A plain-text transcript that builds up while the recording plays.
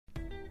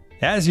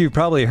As you've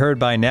probably heard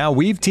by now,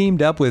 we've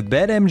teamed up with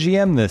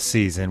BetMGM this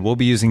season. We'll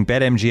be using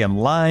BetMGM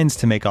lines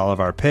to make all of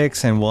our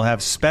picks, and we'll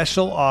have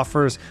special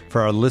offers for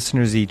our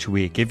listeners each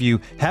week. If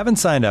you haven't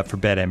signed up for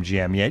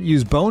BetMGM yet,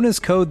 use bonus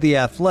code The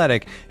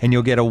Athletic, and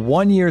you'll get a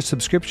 1-year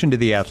subscription to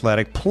The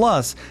Athletic,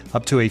 plus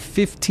up to a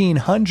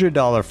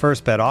 $1,500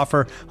 first bet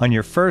offer on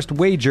your first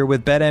wager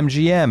with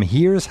BetMGM.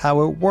 Here's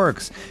how it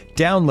works.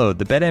 Download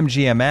the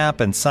BetMGM app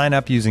and sign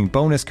up using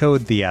bonus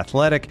code The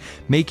Athletic.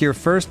 Make your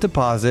first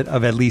deposit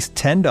of at least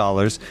 $10.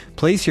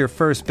 Place your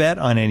first bet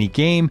on any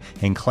game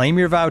and claim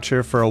your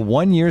voucher for a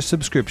 1-year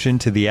subscription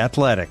to The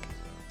Athletic.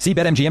 See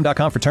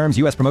BetMGM.com for terms.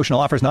 U.S. promotional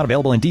offers not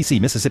available in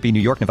D.C., Mississippi, New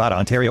York, Nevada,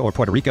 Ontario, or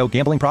Puerto Rico.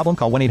 Gambling problem?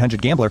 Call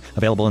 1-800-GAMBLER.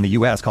 Available in the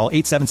U.S. Call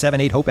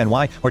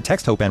 877-8-HOPE-NY or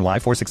text HOPE-NY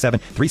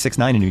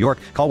 467-369 in New York.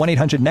 Call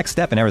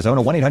 1-800-NEXT-STEP in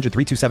Arizona.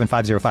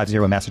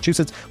 1-800-327-5050 in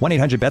Massachusetts.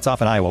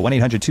 1-800-BETS-OFF in Iowa.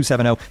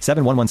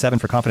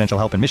 1-800-270-7117 for confidential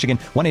help in Michigan.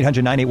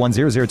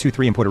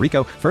 1-800-981-0023 in Puerto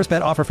Rico. First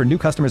bet offer for new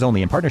customers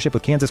only in partnership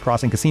with Kansas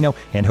Crossing Casino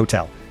and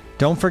Hotel.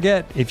 Don't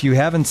forget, if you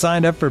haven't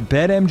signed up for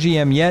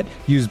BetMGM yet,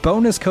 use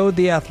bonus code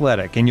The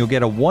Athletic, and you'll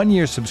get a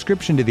 1-year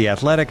subscription to The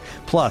Athletic,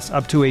 plus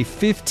up to a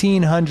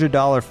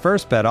 $1,500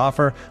 first bet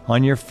offer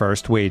on your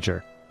first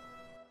wager.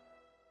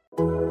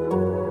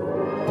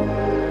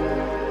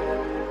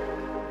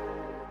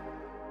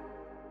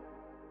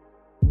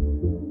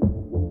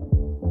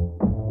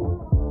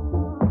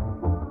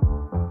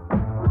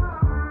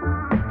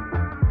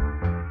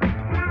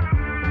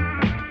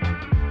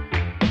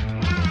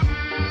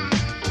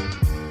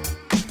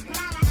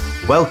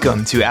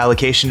 Welcome to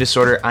Allocation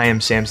Disorder. I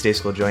am Sam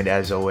Stejskal, joined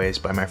as always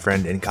by my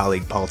friend and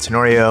colleague Paul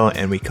Tenorio,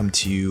 and we come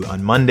to you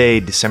on Monday,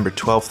 December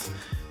 12th.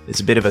 It's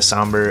a bit of a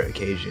somber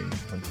occasion,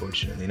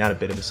 unfortunately. Not a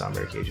bit of a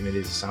somber occasion, it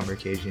is a somber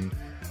occasion.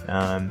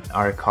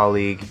 Our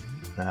colleague,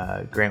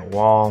 Grant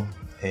Wahl,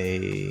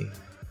 a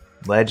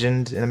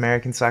legend in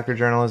American soccer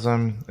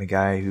journalism, a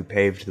guy who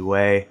paved the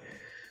way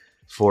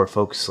for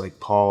folks like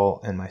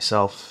Paul and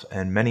myself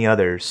and many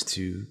others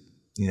to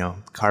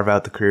carve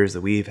out the careers that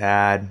we've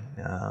had,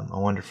 a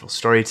wonderful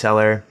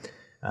storyteller,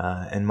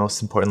 and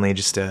most importantly,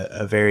 just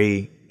a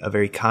very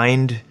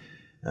kind,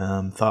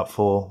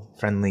 thoughtful,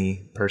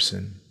 friendly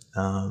person.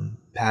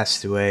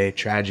 Passed away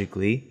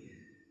tragically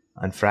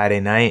on Friday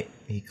night.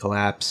 He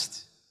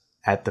collapsed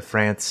at the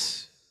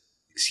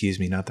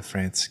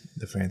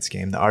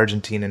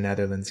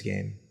Argentina-Netherlands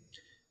game,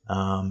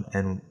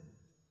 and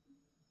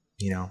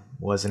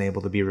wasn't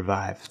able to be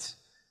revived.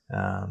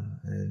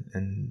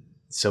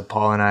 So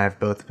Paul and I have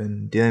both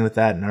been dealing with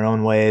that in our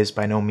own ways.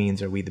 By no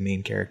means are we the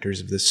main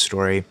characters of this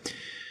story.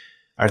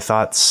 Our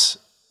thoughts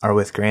are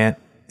with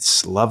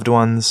Grant's loved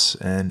ones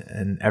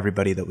and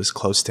everybody that was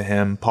close to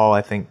him. Paul,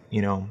 I think,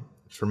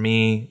 for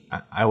me,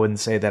 I wouldn't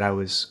say that I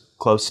was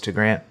close to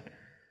Grant,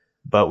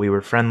 but we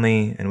were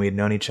friendly and we had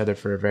known each other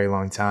for a very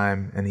long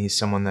time. And he's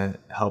someone that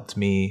helped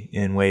me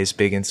in ways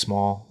big and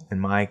small in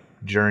my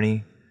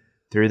journey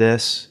through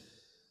this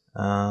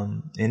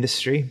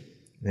industry.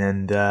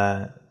 And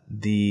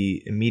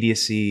the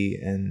immediacy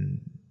and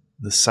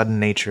the sudden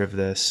nature of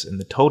this and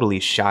the totally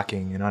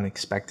shocking and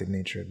unexpected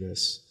nature of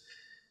this,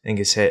 I think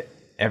has hit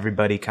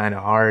everybody kind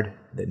of hard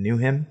that knew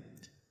him.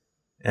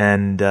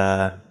 And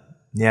yeah,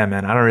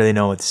 man, I don't really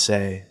know what to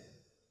say,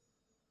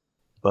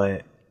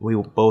 but we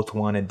both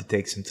wanted to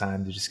take some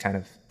time to just kind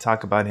of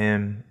talk about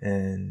him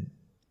and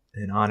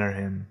honor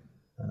him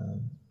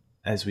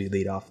as we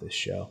lead off this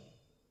show.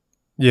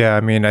 Yeah,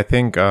 I mean, I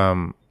think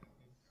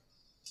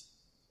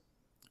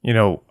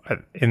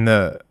in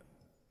the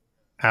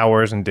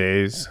hours and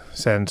days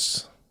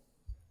since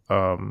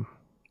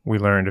we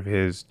learned of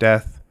his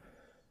death,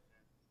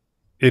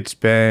 it's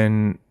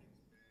been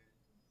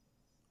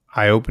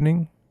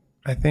eye-opening,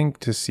 I think,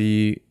 to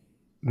see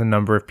the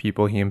number of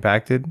people he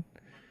impacted.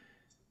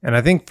 And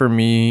I think for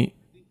me,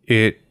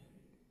 it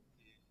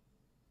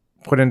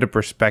put into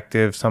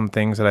perspective some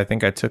things that I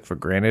think I took for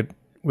granted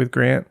with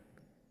Grant.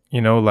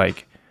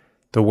 Like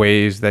the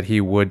ways that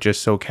he would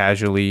just so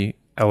casually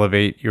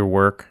elevate your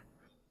work.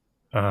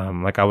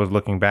 Like I was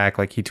looking back,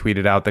 like he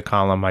tweeted out the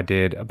column I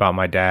did about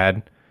my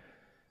dad,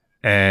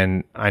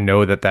 and I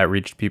know that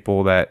reached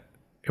people that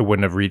it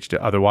wouldn't have reached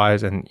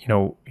otherwise. And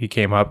he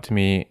came up to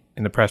me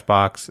in the press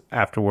box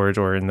afterwards,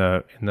 or in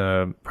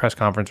the press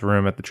conference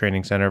room at the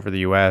training center for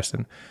the U.S.,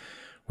 and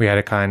we had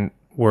a kind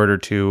word or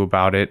two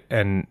about it.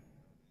 And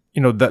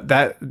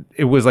that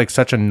it was like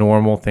such a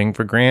normal thing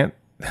for Grant,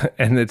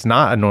 and it's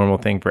not a normal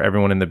thing for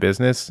everyone in the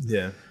business.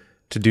 Yeah,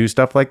 to do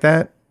stuff like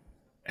that.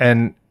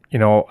 And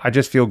I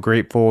just feel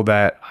grateful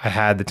that I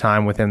had the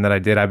time with him that I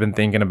did. I've been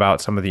thinking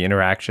about some of the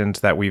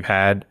interactions that we've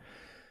had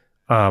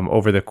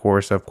over the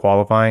course of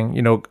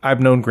qualifying. I've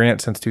known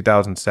Grant since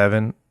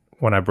 2007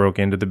 when I broke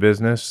into the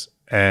business,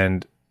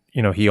 and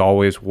he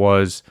always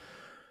was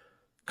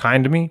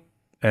kind to me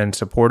and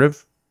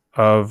supportive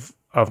of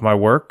my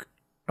work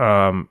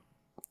and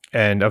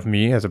of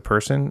me as a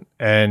person.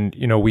 And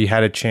we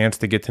had a chance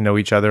to get to know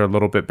each other a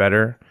little bit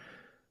better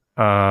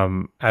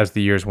as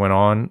the years went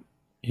on.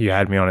 He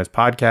had me on his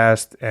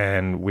podcast,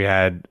 and we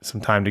had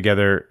some time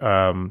together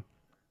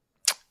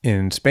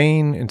in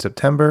Spain in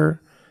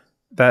September.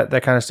 That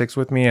kind of sticks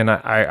with me. And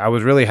I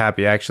was really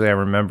happy. Actually, I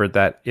remembered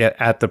that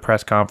at the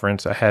press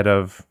conference ahead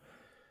of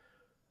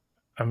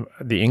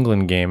the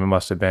England game, it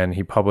must have been,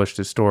 he published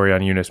a story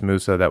on Yunus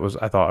Musa that was,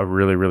 I thought, a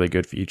really, really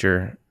good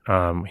feature.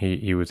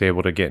 He was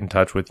able to get in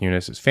touch with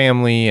Yunus's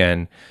family,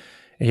 and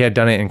he had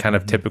done it in kind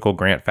of typical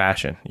Grant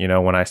fashion. You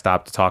know, when I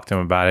stopped to talk to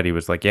him about it, he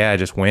was like, yeah, I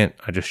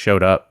just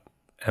showed up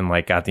and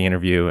like got the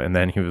interview. And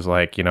then he was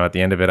like, you know, at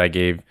the end of it, I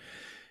gave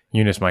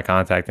Yunus my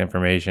contact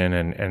information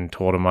and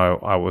told him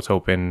I was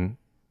hoping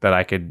that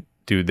I could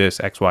do this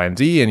X, Y, and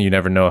Z, and you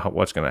never know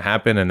what's going to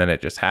happen. And then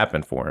it just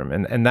happened for him.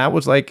 And that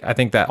was like, I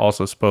think that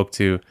also spoke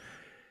to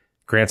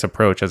Grant's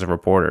approach as a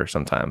reporter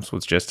sometimes,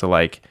 was just to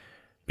like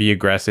be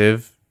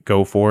aggressive,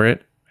 go for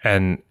it,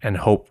 and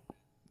hope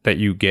that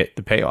you get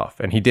the payoff.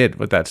 And he did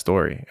with that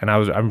story. And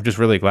I'm just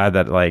really glad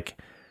that like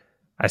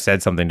I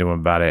said something to him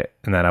about it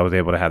and that I was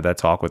able to have that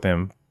talk with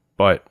him.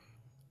 But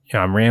you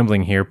know, I'm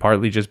rambling here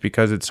partly just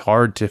because it's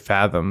hard to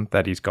fathom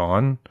that he's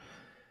gone.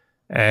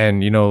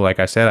 And, you know, like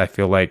I said, I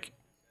feel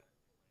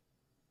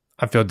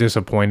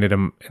disappointed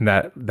in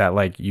that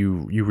like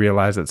you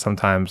realize that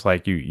sometimes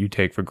like you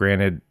take for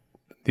granted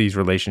these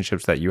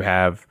relationships that you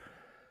have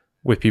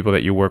with people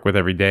that you work with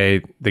every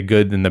day, the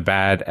good and the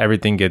bad.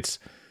 Everything gets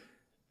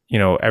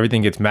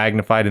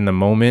magnified in the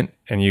moment.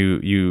 And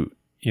you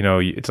know,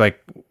 it's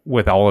like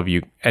with all of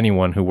you,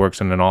 anyone who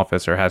works in an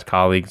office or has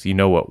colleagues, you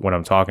know what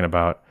I'm talking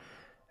about.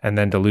 And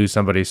then to lose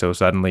somebody so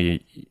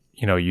suddenly,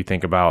 you know, you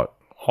think about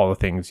all the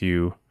things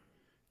you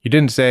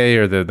didn't say,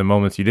 or the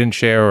moments you didn't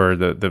share, or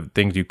the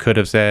things you could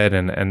have said.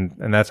 And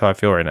that's how I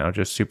feel right now.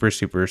 Just super,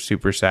 super,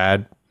 super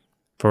sad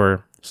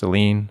for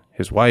Celine,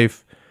 his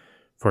wife,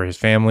 for his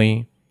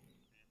family,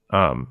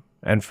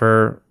 and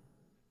for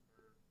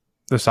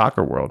the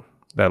soccer world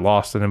that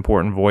lost an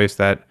important voice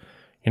that,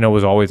 you know,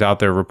 was always out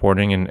there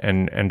reporting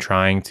and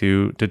trying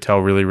to tell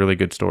really, really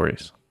good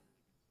stories.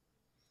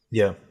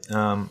 Yeah.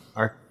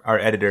 Our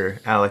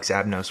editor, Alex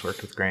Abnos,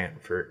 worked with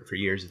Grant for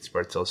years at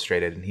Sports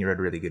Illustrated, and he wrote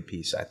a really good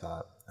piece, I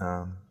thought.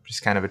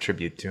 Just kind of a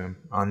tribute to him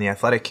on The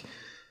Athletic.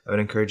 I would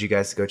encourage you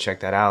guys to go check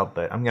that out,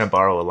 but I'm going to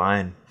borrow a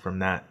line from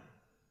that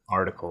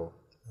article.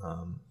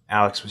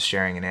 Alex was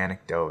sharing an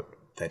anecdote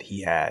that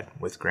he had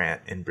with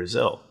Grant in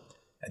Brazil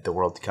at the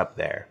World Cup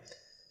there.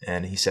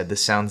 And he said,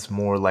 this sounds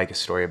more like a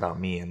story about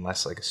me and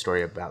less like a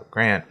story about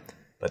Grant,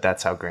 but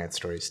that's how Grant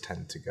stories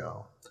tend to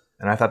go.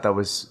 And I thought that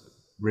was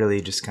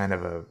really just kind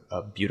of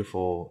a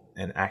beautiful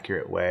and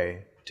accurate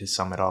way to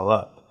sum it all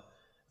up.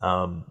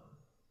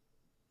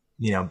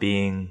 You know,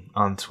 being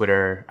on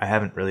Twitter, I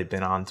haven't really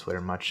been on Twitter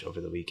much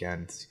over the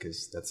weekend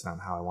because that's not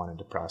how I wanted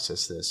to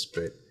process this.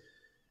 But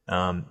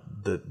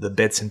the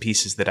bits and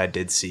pieces that I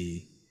did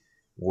see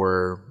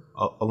were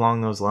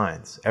along those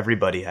lines.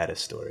 Everybody had a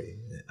story.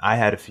 I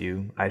had a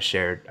few. I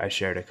shared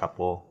a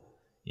couple.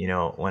 You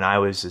know, when I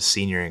was a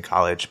senior in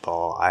college,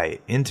 Paul, I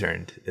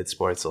interned at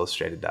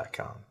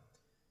SportsIllustrated.com.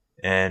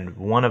 And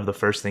one of the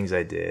first things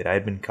I did, I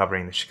had been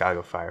covering the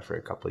Chicago Fire for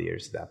a couple of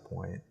years at that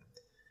point.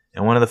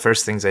 And one of the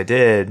first things I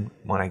did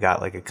when I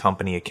got like a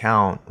company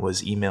account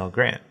was email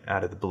Grant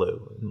out of the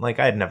blue. Like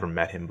I had never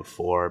met him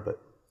before,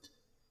 but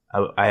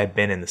I had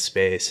been in the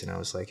space, and I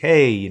was like,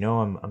 hey, you know,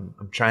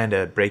 I'm trying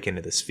to break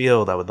into this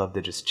field. I would love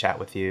to just chat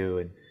with you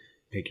and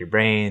pick your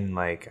brain.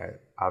 Like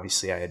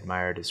obviously I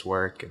admired his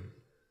work and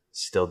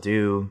still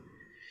do.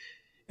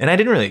 And I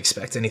didn't really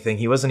expect anything.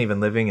 He wasn't even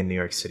living in New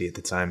York City at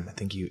the time. I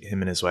think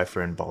him and his wife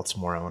were in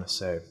Baltimore, I want to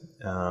say.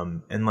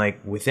 And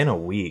like within a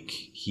week,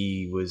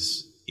 he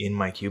was in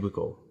my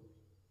cubicle,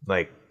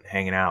 like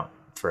hanging out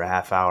for a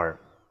half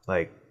hour,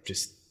 like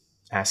just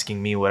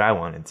asking me what I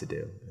wanted to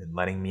do and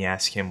letting me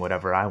ask him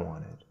whatever I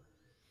wanted.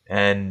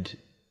 And,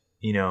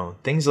 you know,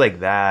 things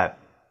like that,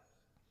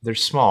 they're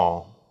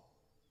small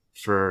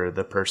for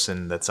the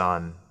person that's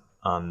on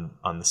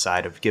the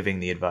side of giving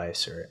the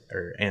advice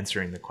or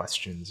answering the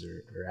questions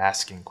or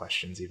asking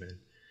questions even.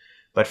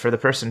 But for the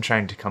person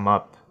trying to come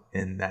up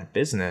in that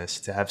business,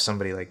 to have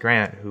somebody like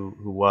Grant who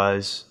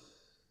was,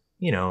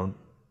 you know,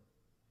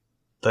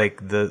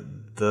 like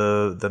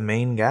the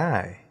main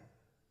guy,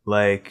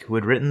 like who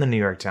had written the New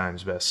York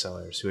Times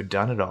bestsellers, who had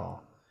done it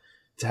all,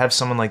 to have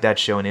someone like that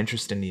show an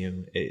interest in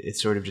you, it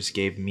sort of just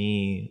gave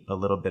me a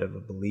little bit of a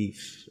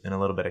belief and a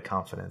little bit of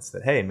confidence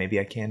that, hey, maybe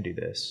I can do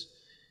this.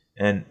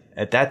 And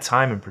at that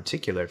time in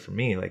particular, for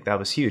me, like that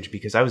was huge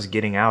because I was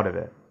getting out of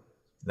it.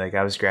 Like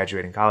I was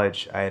graduating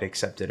college. I had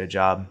accepted a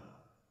job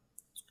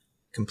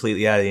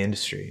completely out of the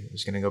industry. I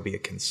was going to go be a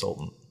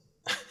consultant.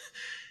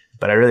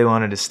 But I really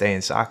wanted to stay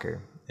in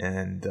soccer.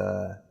 And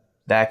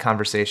that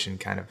conversation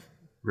kind of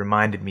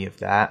reminded me of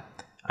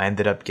that. I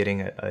ended up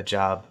getting a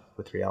job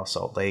with Real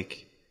Salt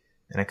Lake.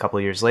 And a couple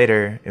of years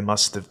later, it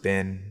must have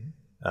been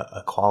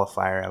a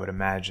qualifier, I would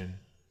imagine.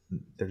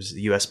 There's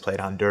the U.S.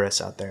 played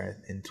Honduras out there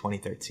in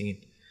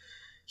 2013.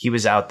 He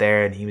was out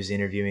there and he was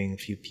interviewing a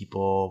few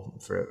people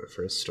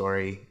for a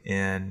story.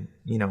 And,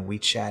 you know, we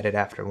chatted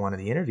after one of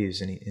the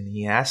interviews and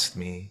he asked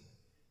me,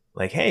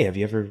 like, hey, have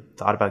you ever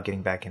thought about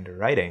getting back into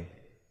writing?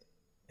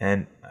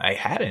 And I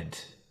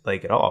hadn't.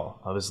 like at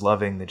all. I was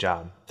loving the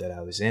job that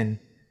I was in,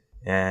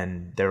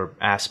 and there were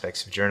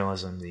aspects of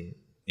journalism, the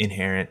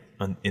inherent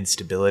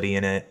instability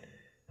in it,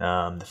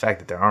 the fact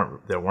that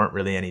there weren't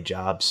really any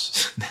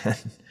jobs,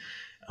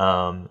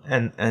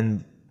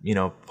 and you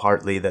know,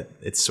 partly that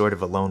it's sort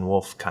of a lone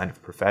wolf kind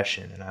of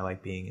profession, and I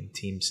like being in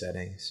team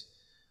settings.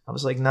 I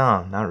was like,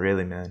 no, not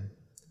really, man.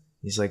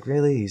 He's like,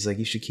 really? He's like,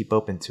 you should keep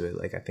open to it.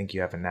 Like, I think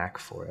you have a knack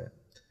for it.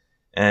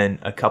 And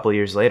a couple of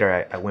years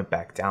later, I went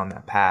back down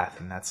that path,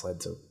 and that's led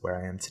to where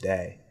I am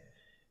today.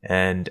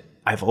 And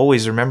I've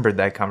always remembered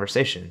that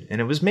conversation.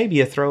 And it was maybe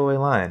a throwaway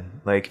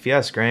line. Like, if you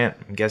ask Grant,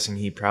 I'm guessing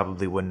he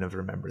probably wouldn't have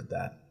remembered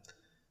that.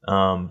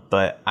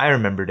 But I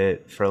remembered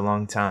it for a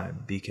long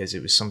time because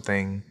it was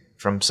something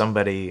from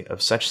somebody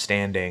of such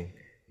standing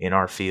in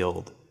our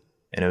field.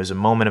 And it was a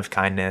moment of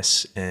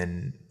kindness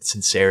and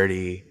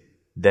sincerity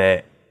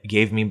that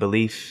gave me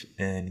belief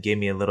and gave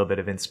me a little bit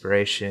of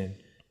inspiration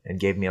and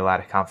gave me a lot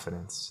of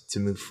confidence to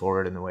move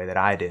forward in the way that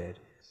I did.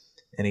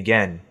 And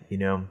again, you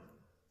know,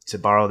 to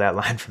borrow that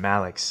line from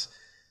Alex,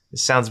 it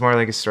sounds more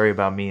like a story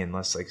about me and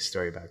less like a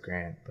story about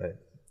Grant, but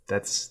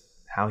that's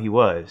how he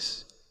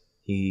was.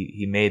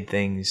 He made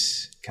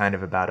things kind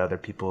of about other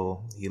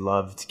people. He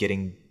loved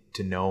getting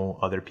to know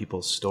other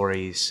people's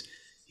stories.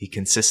 He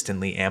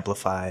consistently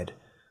amplified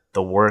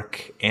the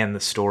work and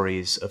the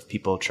stories of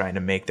people trying to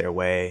make their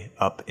way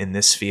up in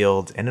this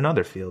field and in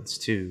other fields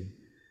too,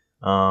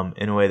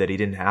 in a way that he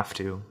didn't have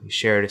to. He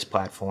shared his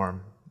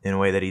platform in a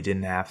way that he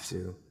didn't have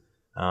to.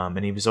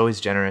 And he was always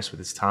generous with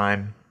his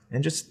time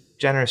and just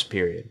generous,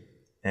 period.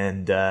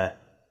 And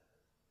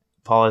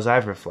Paul, as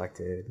I've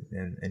reflected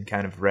and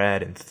kind of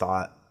read and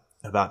thought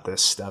about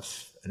this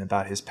stuff and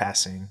about his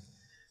passing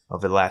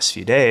over the last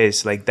few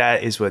days, like,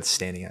 that is what's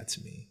standing out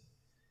to me,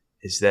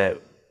 is that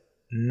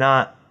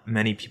not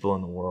many people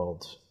in the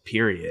world,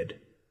 period,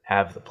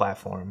 have the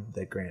platform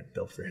that Grant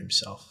built for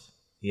himself.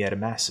 He had a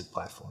massive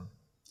platform.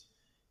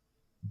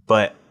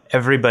 But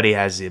everybody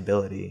has the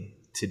ability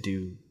to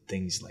do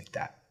things like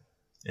that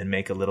and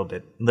make a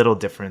little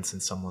difference in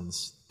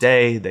someone's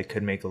day that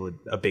could make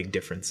a big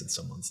difference in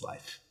someone's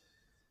life.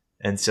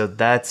 And so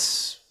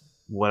that's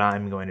what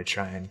I'm going to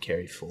try and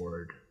carry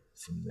forward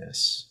from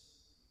this.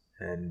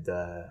 And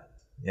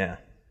yeah,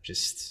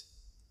 just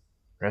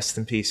rest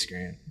in peace,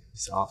 Grant.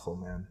 It's awful,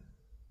 man.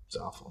 It's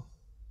awful.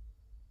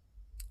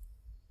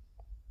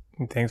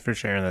 Thanks for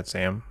sharing that,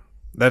 Sam.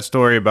 That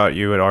story about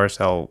you at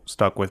RSL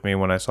stuck with me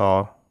when I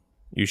saw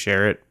you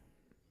share it,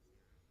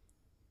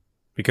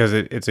 because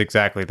it's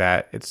exactly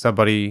that. It's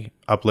somebody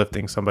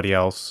uplifting somebody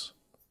else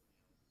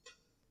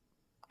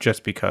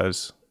just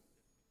because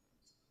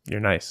you're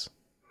nice,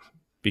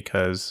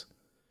 because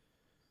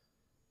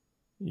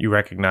you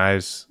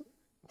recognize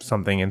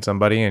something in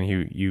somebody, and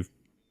he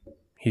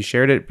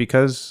shared it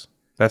because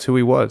that's who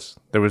he was.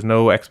 There was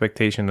no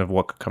expectation of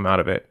what could come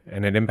out of it,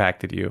 and it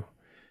impacted you.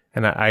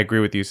 And I agree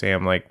with you,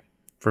 Sam. Like,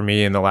 for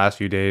me, in the last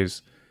few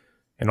days,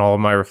 and all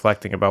of my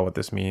reflecting about what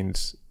this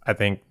means, I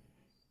think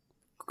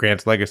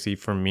Grant's legacy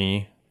for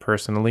me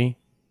personally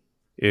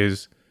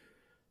is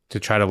to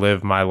try to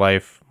live my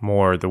life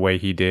more the way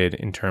he did,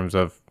 in terms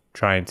of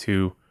trying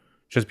to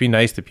just be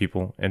nice to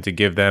people and to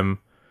give them,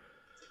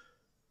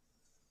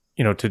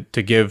 you know, to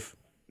give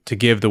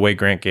the way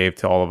Grant gave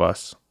to all of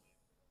us.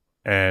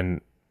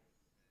 And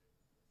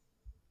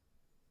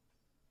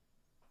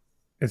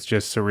it's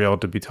just surreal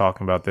to be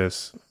talking about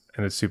this,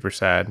 and it's super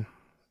sad.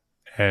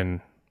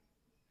 And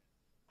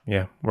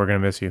yeah, we're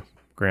going to miss you,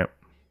 Grant.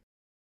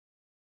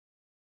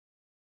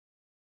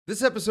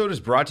 This episode is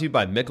brought to you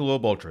by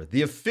Michelob Ultra,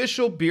 the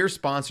official beer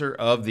sponsor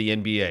of the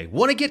NBA.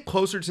 Want to get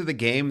closer to the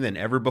game than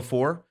ever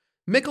before?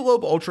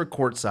 Michelob Ultra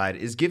Courtside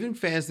is giving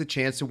fans the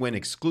chance to win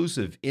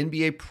exclusive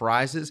NBA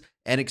prizes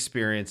and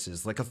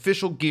experiences like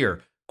official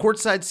gear,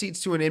 courtside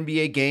seats to an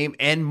NBA game,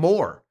 and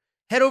more.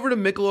 Head over to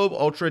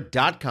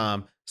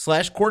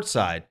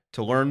MichelobUltra.com/courtside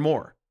to learn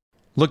more.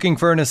 Looking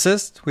for an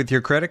assist with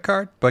your credit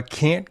card but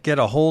can't get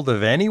a hold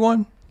of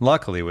anyone?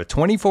 Luckily, with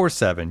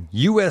 24/7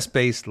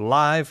 US-based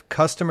live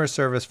customer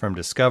service from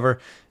Discover,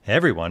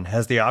 everyone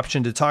has the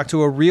option to talk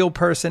to a real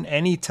person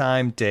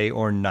anytime, day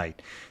or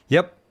night.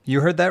 Yep,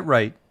 you heard that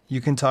right. You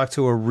can talk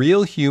to a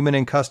real human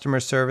in customer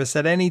service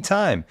at any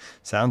time.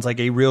 Sounds like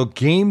a real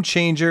game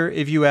changer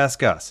if you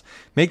ask us.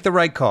 Make the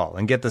right call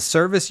and get the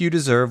service you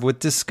deserve with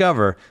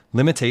Discover.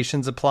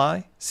 Limitations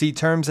apply. See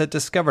terms at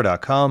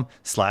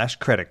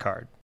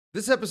discover.com/creditcard.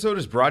 This episode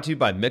is brought to you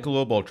by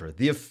Michelob Ultra,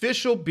 the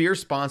official beer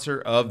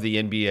sponsor of the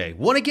NBA.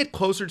 Want to get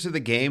closer to the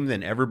game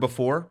than ever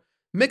before?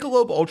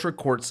 Michelob Ultra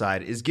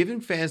Courtside is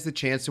giving fans the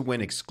chance to win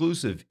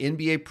exclusive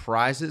NBA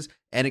prizes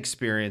and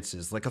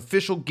experiences like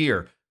official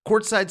gear,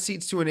 courtside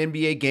seats to an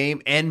NBA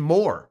game, and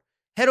more.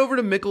 Head over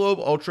to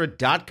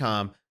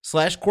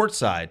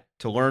MichelobUltra.com/courtside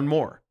to learn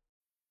more.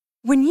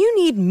 When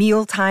you need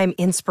mealtime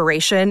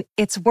inspiration,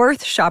 it's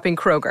worth shopping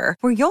Kroger,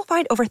 where you'll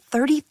find over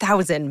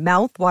 30,000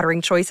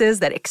 mouth-watering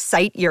choices that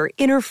excite your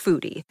inner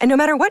foodie. And no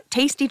matter what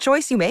tasty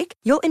choice you make,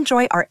 you'll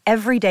enjoy our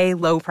everyday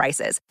low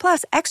prices,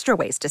 plus extra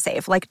ways to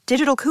save, like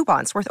digital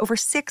coupons worth over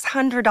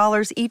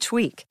 $600 each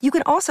week. You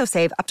can also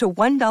save up to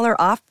 $1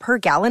 off per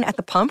gallon at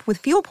the pump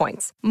with fuel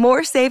points.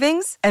 More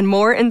savings and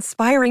more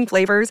inspiring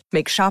flavors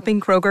make shopping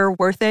Kroger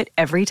worth it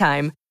every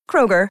time.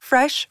 Kroger,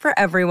 fresh for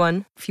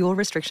everyone. Fuel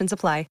restrictions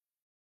apply.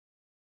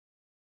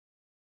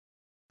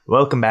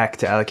 Welcome back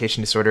to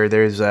Allocation Disorder.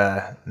 There's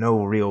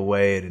no real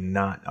way to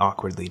not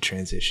awkwardly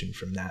transition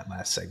from that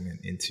last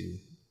segment into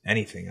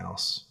anything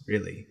else,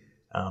 really.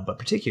 But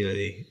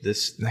particularly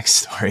this next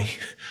story,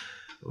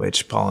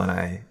 which Paul and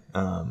I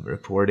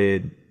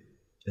reported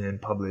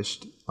and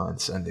published on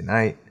Sunday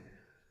night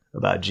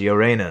about Gio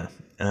Reyna.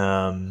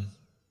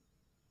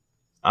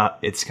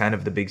 It's kind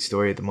of the big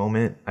story at the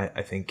moment.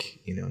 I think,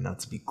 not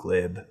to be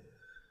glib,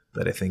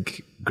 but I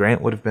think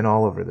Grant would have been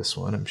all over this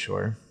one, I'm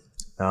sure.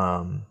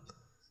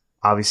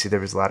 Obviously, there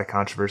was a lot of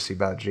controversy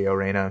about Gio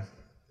Reyna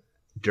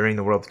during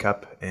the World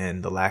Cup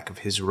and the lack of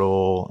his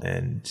role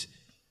and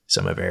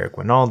some of Eric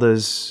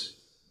Winalda's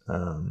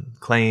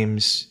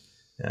claims,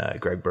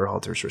 Greg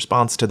Berhalter's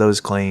response to those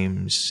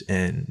claims,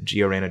 and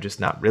Gio Reyna just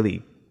not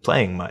really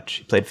playing much.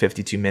 He played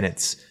 52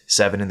 minutes,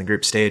 7 in the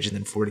group stage, and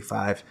then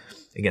 45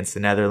 against the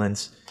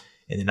Netherlands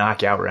in the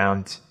knockout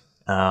round.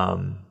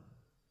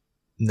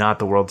 Not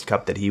the World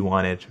Cup that he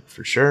wanted,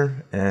 for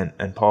sure.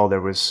 And Paul,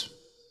 there was,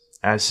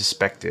 as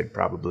suspected,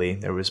 probably,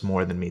 there was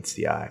more than meets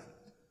the eye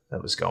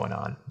that was going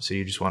on. So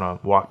you just want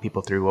to walk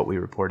people through what we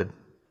reported?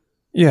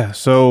 Yeah.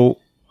 So,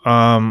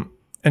 and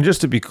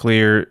just to be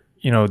clear,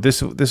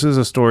 this is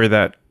a story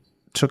that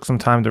took some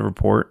time to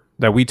report,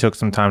 that we took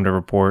some time to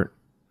report.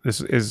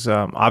 This is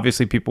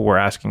obviously people were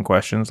asking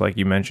questions, like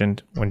you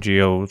mentioned, when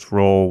Gio's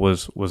role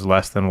was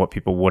less than what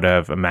people would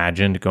have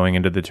imagined going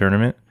into the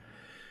tournament.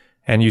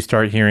 And you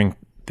start hearing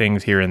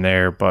things here and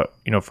there, but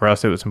for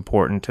us it was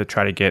important to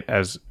try to get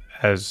as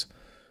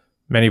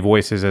many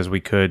voices as we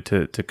could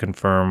to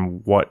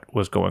confirm what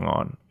was going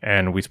on.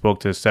 And we spoke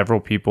to several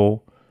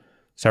people,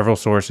 several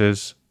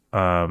sources,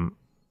 to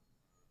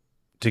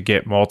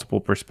get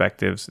multiple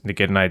perspectives and to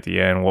get an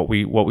idea. And what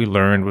we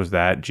learned was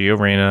that Gio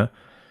Reyna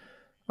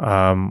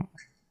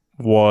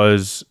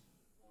was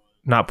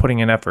not putting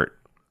in effort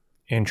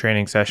in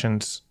training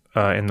sessions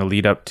in the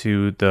lead up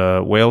to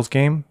the Wales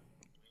game.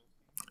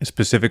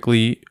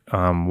 Specifically,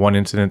 one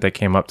incident that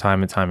came up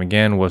time and time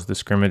again was the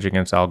scrimmage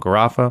against Al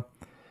Gharafa.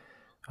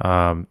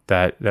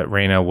 That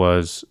Reyna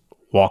was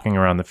walking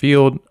around the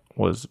field,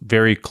 was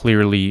very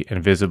clearly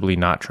and visibly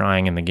not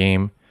trying in the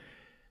game.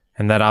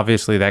 And that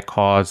obviously that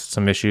caused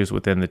some issues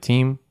within the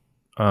team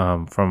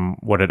from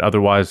what had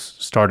otherwise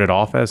started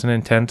off as an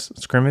intense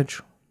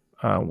scrimmage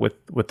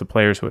with the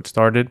players who had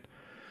started,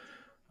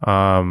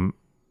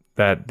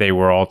 that they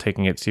were all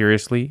taking it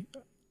seriously,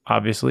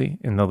 obviously,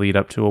 in the lead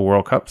up to a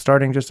World Cup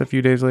starting just a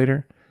few days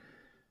later.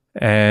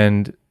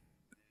 And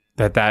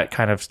that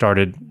kind of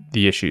started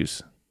the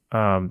issues.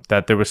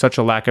 That there was such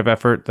a lack of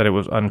effort that it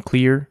was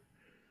unclear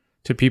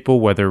to people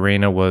whether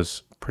Reyna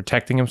was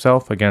protecting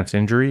himself against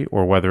injury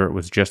or whether it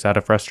was just out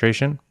of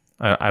frustration.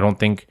 I don't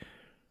think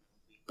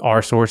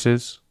our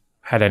sources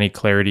had any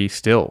clarity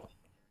still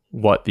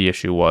what the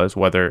issue was,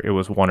 whether it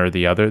was one or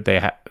the other. They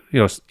had,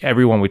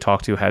 everyone we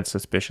talked to had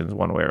suspicions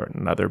one way or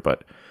another,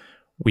 but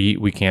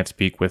we can't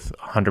speak with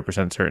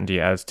 100%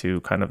 certainty as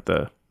to kind of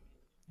the.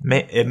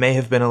 It may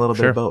have been a little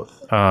bit of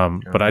both.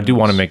 But I do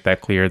want to make that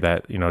clear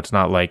that it's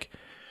not like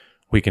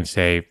we can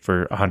say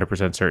for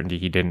 100% certainty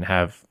he didn't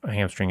have a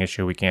hamstring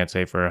issue. We can't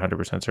say for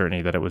 100%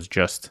 certainty that it was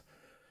just,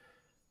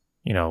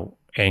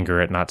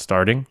 anger at not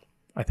starting.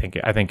 I think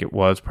it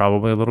was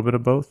probably a little bit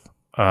of both.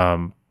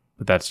 But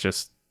that's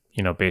just,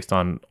 based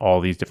on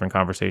all these different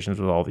conversations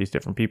with all these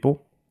different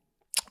people.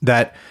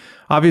 That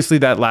obviously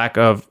that lack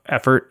of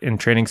effort in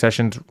training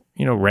sessions,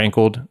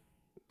 rankled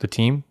the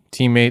team,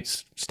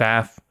 teammates,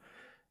 staff.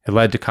 It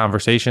led to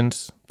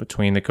conversations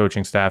between the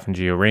coaching staff and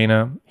Gio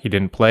Reyna. He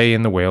didn't play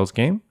in the Wales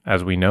game,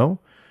 as we know.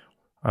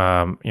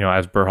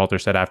 As Berhalter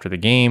said after the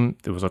game,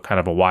 it was a kind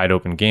of a wide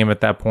open game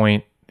at that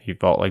point. He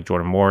felt like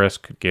Jordan Morris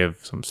could give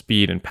some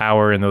speed and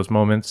power in those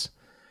moments.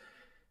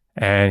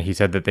 And he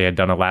said that they had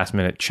done a last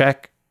minute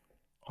check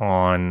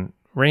on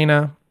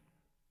Reyna.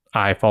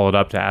 I followed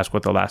up to ask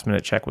what the last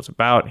minute check was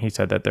about. He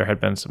said that there had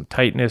been some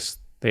tightness.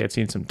 They had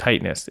seen some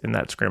tightness in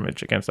that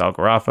scrimmage against Al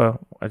Gharafa.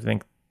 I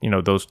think,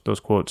 those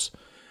quotes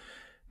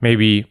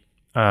maybe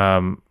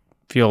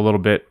feel a little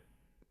bit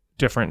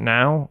different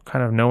now,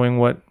 kind of knowing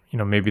what,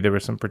 maybe there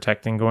was some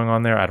protecting going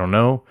on there. I don't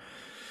know.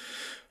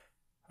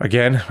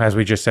 Again, as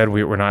we just said,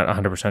 we're not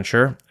 100%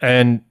 sure.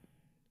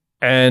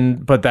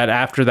 But that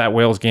after that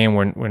Wales game,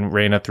 when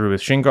Reyna threw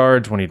his shin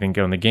guards, when he didn't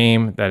go in the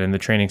game, that in the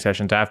training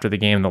sessions after the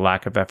game, the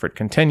lack of effort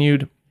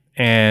continued.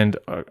 And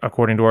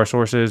according to our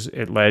sources,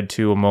 it led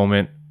to a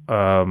moment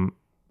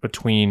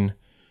between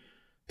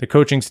the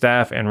coaching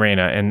staff and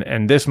Reyna.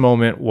 And this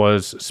moment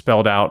was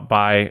spelled out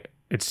by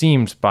it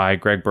seems, by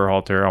Greg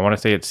Berhalter. I want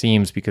to say it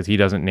seems because he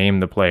doesn't name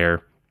the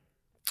player.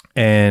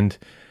 And,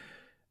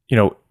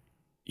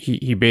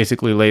 he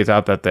basically lays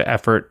out that the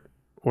effort,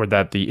 or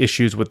that the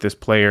issues with this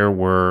player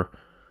were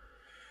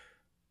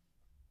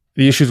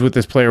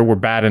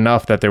bad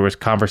enough that there was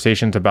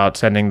conversations about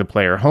sending the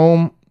player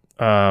home.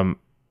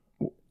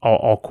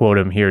 I'll quote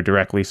him here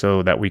directly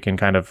so that we can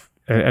kind of,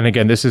 and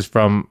again, this is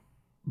from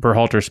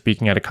Berhalter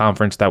speaking at a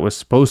conference that was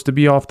supposed to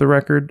be off the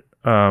record,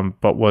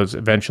 but was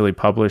eventually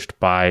published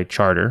by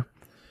Charter.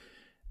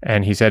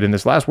 And he said, in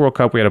this last World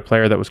Cup, we had a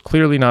player that was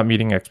clearly not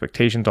meeting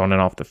expectations on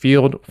and off the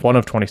field, one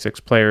of 26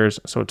 players,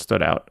 so it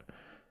stood out.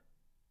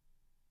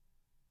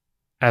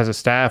 As a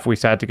staff, we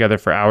sat together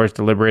for hours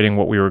deliberating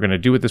what we were going to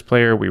do with this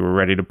player. We were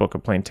ready to book a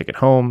plane ticket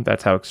home.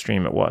 That's how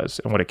extreme it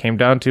was. And what it came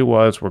down to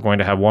was, we're going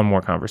to have one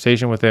more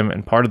conversation with him,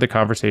 and part of the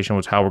conversation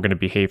was how we're going to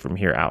behave from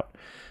here out.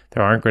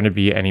 There aren't going to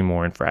be any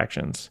more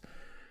infractions.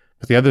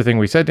 But the other thing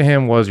we said to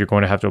him was, you're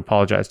going to have to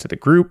apologize to the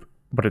group,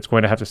 but it's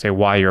going to have to say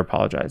why you're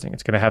apologizing.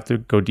 It's going to have to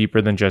go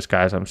deeper than just,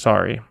 guys, I'm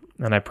sorry.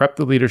 And I prepped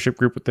the leadership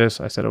group with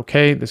this. I said,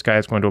 okay, this guy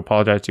is going to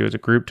apologize to you as a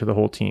group, to the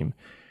whole team.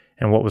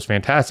 And what was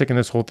fantastic in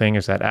this whole thing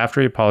is that after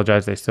he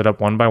apologized, they stood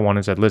up one by one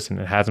and said, listen,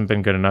 it hasn't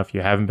been good enough.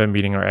 You haven't been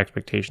meeting our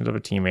expectations of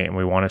a teammate, and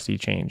we want to see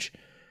change.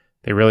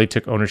 They really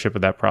took ownership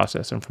of that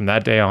process. And from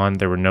that day on,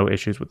 there were no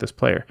issues with this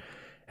player.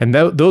 And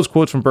those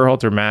quotes from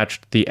Berhalter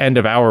matched the end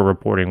of our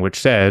reporting, which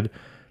said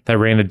that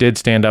Reyna did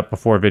stand up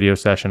before a video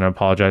session and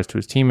apologize to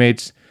his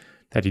teammates,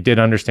 that he did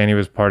understand he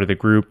was part of the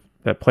group,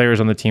 that players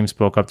on the team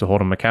spoke up to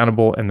hold him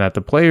accountable, and that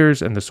the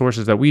players and the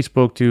sources that we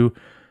spoke to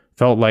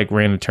felt like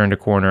Reyna turned a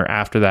corner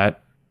after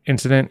that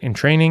incident in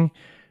training,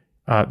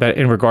 that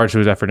in regards to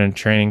his effort in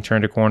training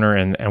turned a corner,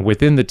 and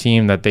within the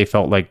team that they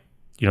felt like,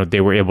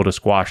 they were able to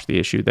squash the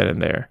issue then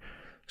and there.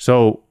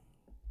 So,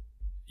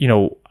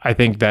 I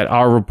think that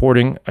our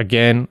reporting,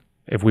 again,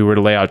 if we were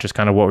to lay out just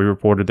kind of what we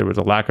reported, there was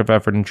a lack of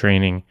effort in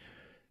training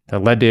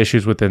that led to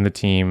issues within the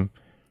team.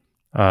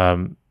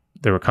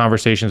 There were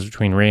conversations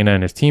between Reyna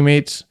and his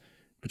teammates,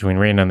 between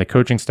Reyna and the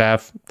coaching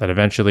staff, that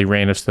eventually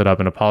Reyna stood up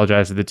and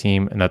apologized to the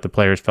team, and that the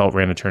players felt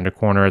Reyna turned a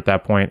corner at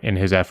that point in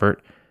his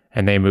effort,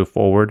 and they moved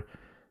forward.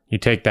 You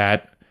take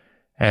that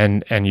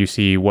and you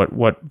see what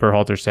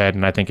Berhalter said,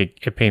 and I think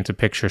it paints a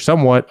picture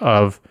somewhat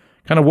of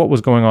kind of what was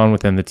going on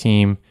within the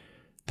team,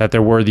 that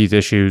there were these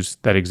issues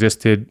that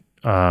existed.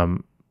 I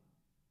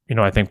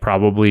think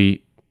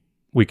probably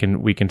we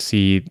can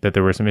see that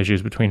there were some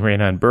issues between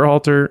Reyna and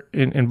Berhalter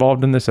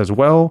involved in this as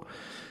well.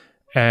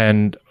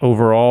 And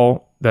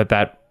overall,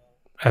 that,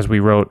 as we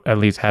wrote, at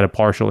least had a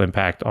partial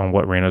impact on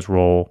what Reyna's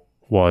role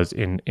was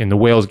in the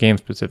Wales game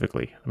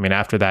specifically. I mean,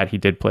 after that, he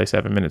did play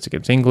 7 minutes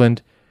against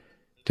England,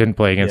 didn't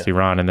play against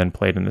Iran, and then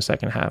played in the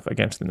second half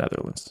against the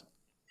Netherlands.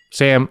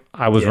 Sam,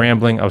 I was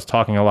rambling. I was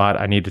talking a lot.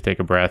 I need to take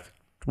a breath.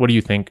 What do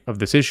you think of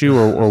this issue,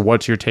 or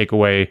what's your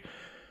takeaway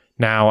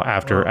now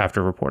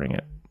after reporting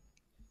it?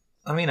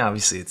 I mean,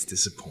 obviously it's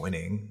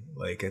disappointing.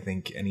 Like, I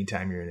think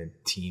anytime you're in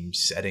a team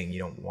setting, you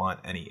don't want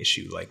any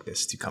issue like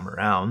this to come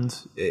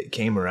around. It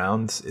came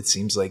around. It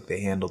seems like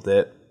they handled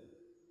it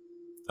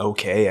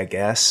okay, I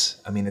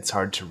guess. I mean, it's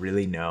hard to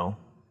really know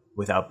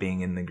without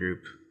being in the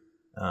group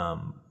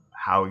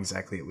how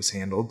exactly it was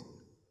handled.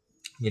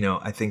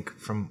 I think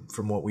from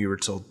what we were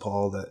told,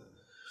 Paul, that,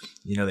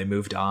 they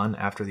moved on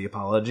after the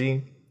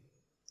apology.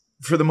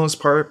 For the most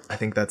part, I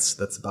think that's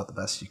about the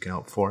best you can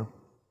hope for.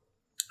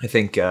 I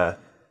think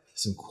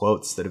some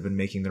quotes that have been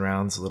making the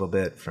rounds a little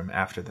bit from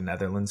after the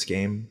Netherlands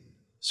game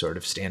sort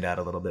of stand out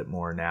a little bit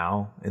more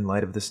now in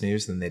light of this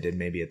news than they did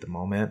maybe at the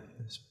moment.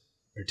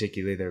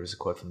 Particularly, there was a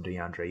quote from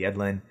DeAndre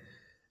Yedlin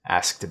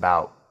asked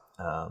about,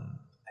 I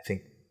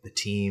think, the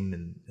team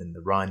and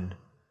the run.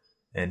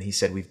 And he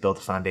said, we've built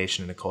a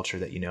foundation and a culture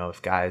that,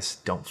 if guys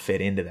don't fit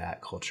into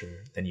that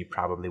culture, then you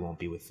probably won't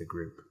be with the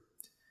group.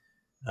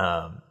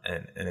 And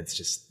it's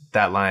just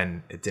that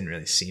line, it didn't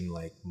really seem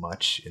like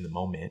much in the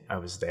moment. I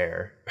was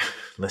there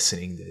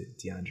listening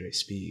to DeAndre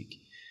speak.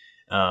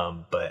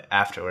 But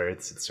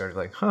afterwards, it started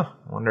like, I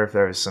wonder if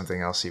there was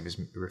something else he was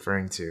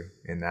referring to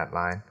in that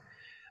line.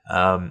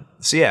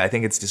 I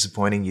think it's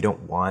disappointing. You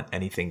don't want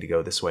anything to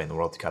go this way in the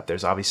World Cup.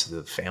 There's obviously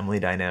the family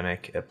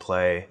dynamic at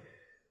play,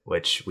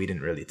 which we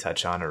didn't really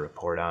touch on or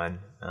report on.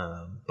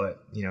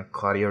 But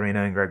Claudio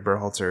Reyna and Greg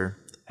Berhalter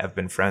have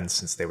been friends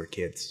since they were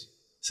kids,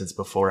 since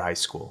before high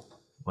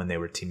school, when they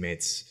were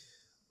teammates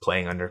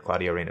playing under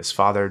Claudio Reyna's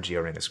father,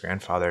 Gio Reyna's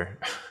grandfather.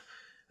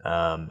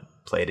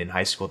 Played in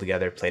high school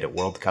together, played at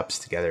World Cups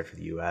together for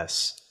the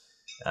U.S.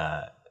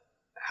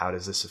 How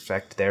does this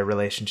affect their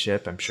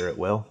relationship? I'm sure it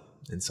will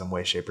in some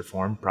way, shape, or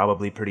form,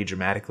 probably pretty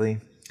dramatically.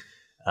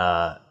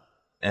 The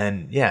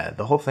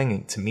whole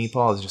thing to me,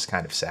 Paul, is just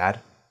kind of sad.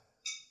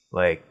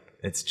 Like,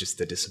 it's just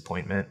a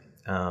disappointment.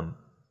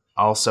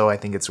 Also, I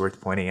think it's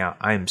worth pointing out,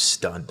 I am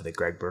stunned that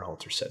Greg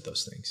Berhalter said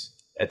those things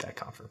at that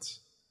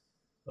conference.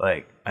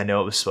 Like, I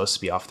know it was supposed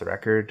to be off the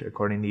record,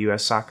 according to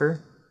U.S.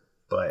 Soccer,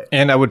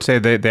 and I would say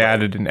they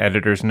added an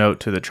editor's note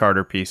to the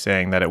Charter piece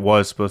saying that it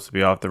was supposed to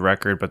be off the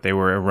record, but they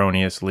were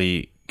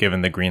erroneously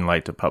given the green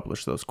light to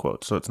publish those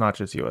quotes. So it's not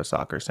just U.S.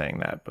 Soccer saying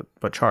that,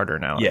 but Charter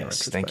now.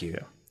 Yes, thank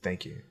you.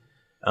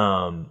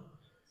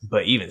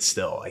 But even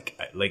still,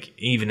 like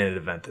even in an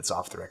event that's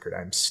off the record,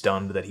 I'm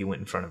stunned that he went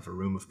in front of a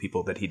room of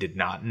people that he did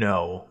not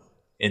know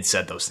and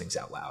said those things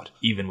out loud,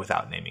 even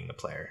without naming the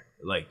player.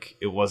 Like,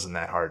 it wasn't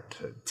that hard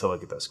to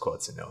look at those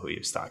quotes and know who he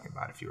was talking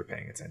about if you were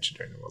paying attention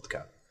during the World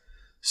Cup.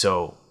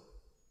 So,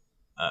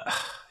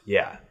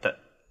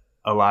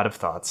 a lot of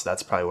thoughts.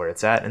 That's probably where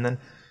it's at. And then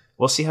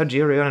we'll see how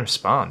Gio Reyna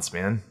responds,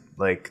 man.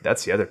 Like,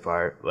 that's the other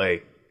part.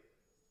 Like,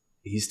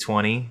 he's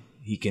 20.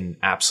 He can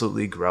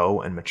absolutely grow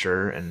and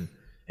mature. And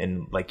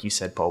like you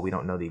said, Paul, we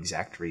don't know the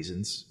exact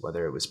reasons,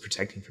 whether it was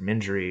protecting from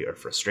injury or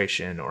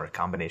frustration or a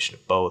combination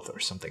of both or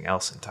something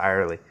else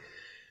entirely.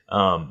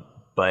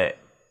 But,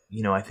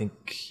 you know, I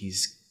think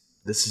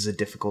this is a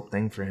difficult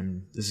thing for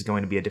him. This is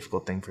going to be a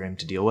difficult thing for him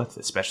to deal with,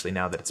 especially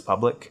now that it's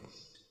public.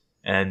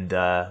 And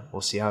we'll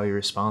see how he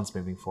responds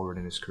moving forward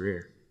in his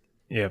career.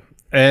 Yeah.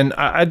 And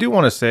I do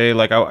want to say,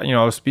 like,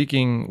 I was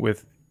speaking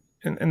with,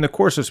 in the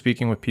course of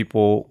speaking with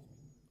people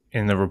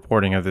in the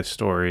reporting of this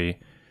story,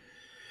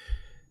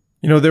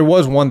 you know, there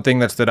was one thing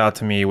that stood out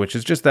to me, which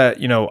is just that,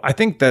 you know, I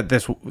think that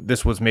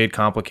this was made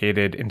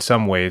complicated in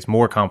some ways,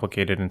 more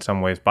complicated in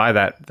some ways by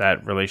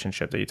that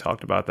relationship that you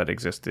talked about that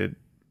existed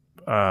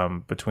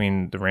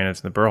between the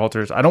Reynas and the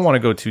Berhalters. I don't want to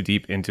go too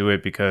deep into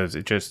it because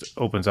it just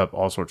opens up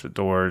all sorts of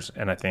doors,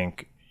 and I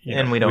think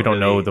we don't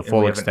know the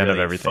full extent of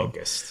everything.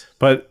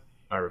 But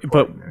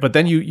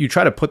then you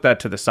try to put that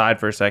to the side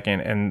for a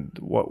second, and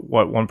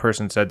what one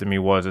person said to me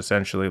was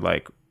essentially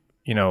like,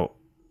 you know,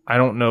 I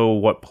don't know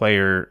what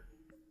player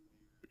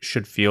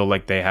should feel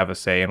like they have a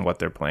say in what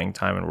their playing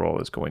time and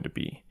role is going to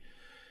be.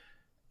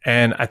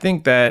 And I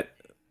think that,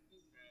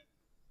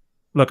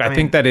 look, I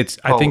think that it's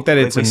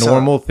a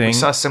normal thing. We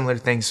saw similar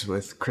things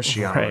with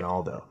Cristiano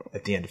Ronaldo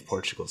at the end of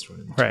Portugal's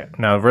run. Right.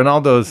 Now,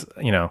 Ronaldo's,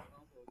 you know,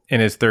 in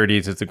his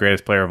 30s is the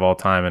greatest player of all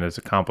time and has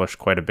accomplished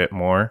quite a bit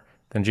more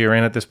than Gio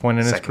Reyna at this point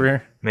in his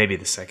career. Maybe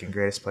the second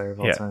greatest player of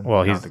all time.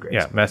 Well,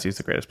 Messi's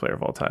the greatest player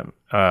of all time.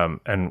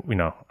 And, you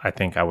know, I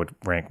think I would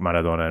rank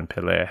Maradona and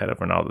Pelé ahead of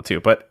Ronaldo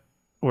too. But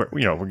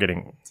we're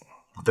getting.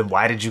 Then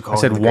why did you call?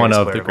 I said one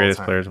of the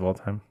greatest players of all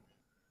time.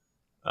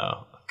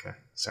 Oh, okay.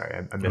 Sorry,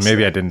 I missed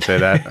maybe that. I didn't say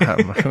that.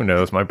 Who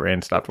knows? My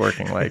brain stopped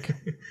working like,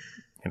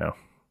 you know,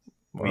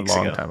 a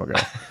long time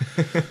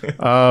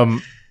ago.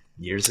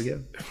 Years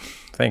ago.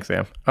 Thanks,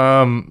 Sam.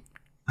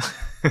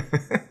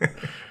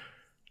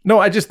 No,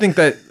 I just think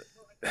that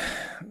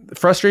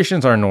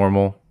frustrations are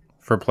normal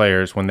for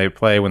players when they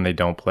play, when they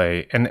don't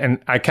play,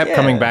 and I kept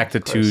coming back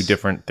to two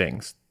different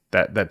things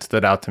that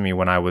stood out to me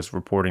when I was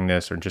reporting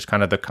this, or just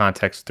kind of the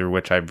context through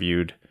which I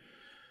viewed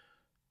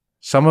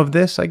some of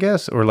this, I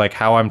guess, or like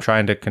how I'm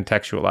trying to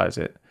contextualize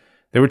it.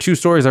 There were two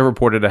stories I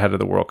reported ahead of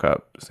the World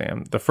Cup,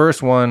 Sam. The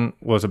first one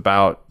was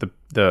about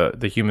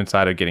the human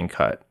side of getting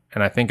cut.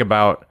 And I think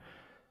about,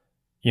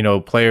 you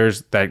know,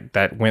 players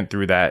that went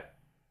through that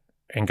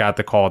and got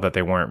the call that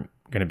they weren't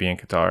going to be in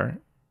Qatar,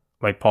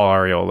 like Paul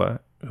Arriola,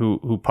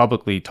 who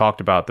publicly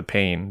talked about the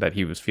pain that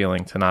he was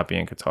feeling to not be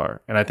in Qatar.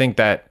 And I think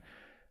that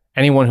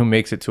anyone who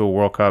makes it to a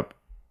World Cup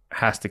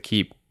has to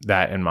keep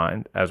that in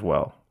mind as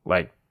well.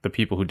 Like the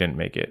people who didn't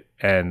make it,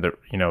 and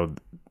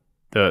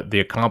the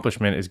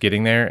accomplishment is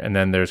getting there, and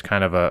then there's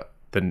kind of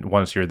then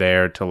once you're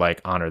there to like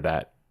honor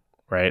that,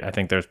 right? I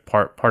think there's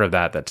part of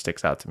that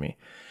sticks out to me.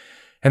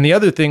 And the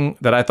other thing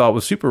that I thought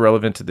was super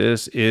relevant to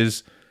this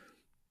is,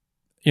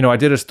 you know, I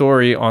did a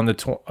story on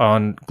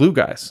on Glue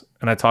Guys,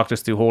 and I talked to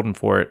Stu Holden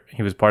for it.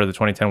 He was part of the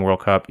 2010 World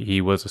Cup.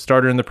 He was a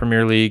starter in the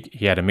Premier League.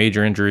 He had a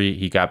major injury.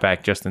 He got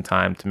back just in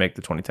time to make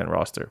the 2010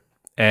 roster.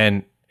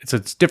 And it's a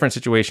different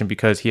situation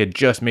because he had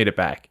just made it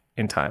back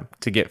in time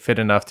to get fit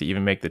enough to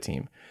even make the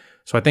team.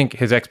 So I think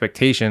his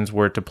expectations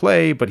were to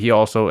play, but he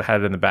also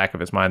had it in the back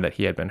of his mind that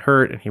he had been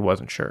hurt and he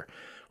wasn't sure.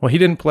 Well, he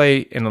didn't play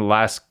in the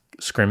last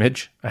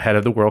scrimmage ahead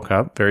of the World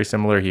Cup, very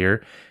similar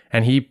here.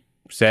 And he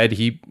said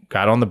he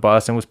got on the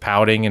bus and was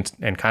pouting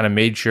and kind of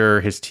made sure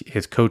his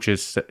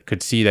coaches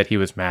could see that he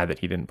was mad that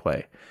he didn't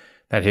play,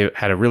 that he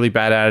had a really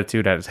bad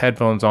attitude, had his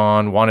headphones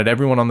on, wanted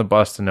everyone on the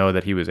bus to know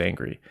that he was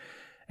angry.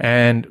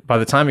 And by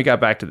the time he got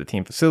back to the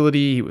team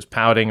facility, he was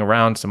pouting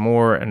around some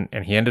more,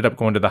 and he ended up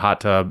going to the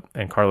hot tub,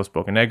 and Carlos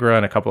Bocanegra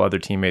and a couple other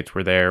teammates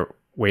were there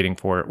waiting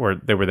for it, or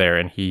they were there,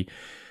 and he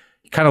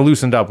kind of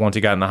loosened up once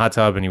he got in the hot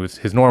tub, and he was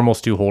his normal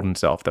Stu Holden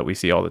self that we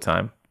see all the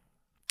time.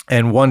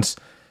 And once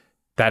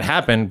that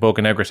happened,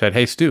 Bocanegra said,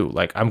 "Hey, Stu,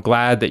 like, I'm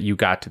glad that you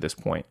got to this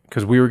point,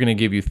 because we were going to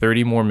give you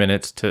 30 more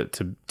minutes to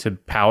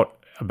pout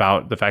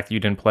about the fact that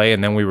you didn't play,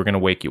 and then we were going to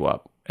wake you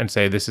up and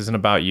say, this isn't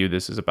about you,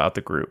 this is about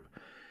the group.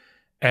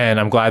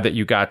 And I'm glad that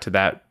you got to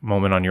that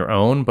moment on your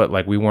own, but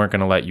like, we weren't going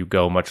to let you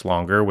go much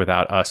longer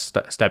without us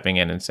stepping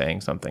in and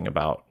saying something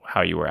about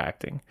how you were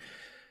acting."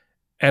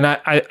 And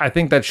I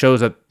think that shows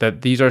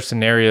that these are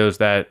scenarios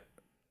that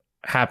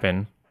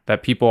happen,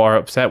 that people are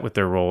upset with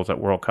their roles at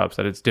World Cups,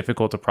 that it's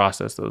difficult to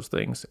process those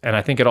things. And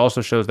I think it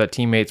also shows that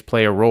teammates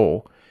play a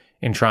role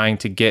in trying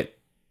to get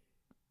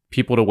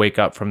people to wake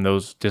up from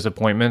those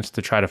disappointments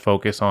to try to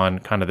focus on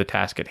kind of the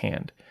task at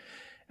hand.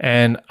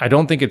 And I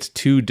don't think it's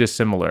too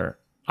dissimilar.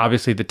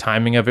 Obviously, the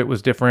timing of it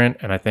was different,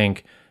 and I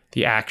think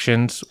the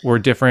actions were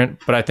different,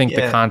 but I think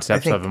the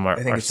concepts of them are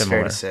similar. It's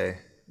fair to say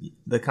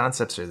the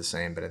concepts are the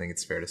same, but I think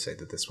it's fair to say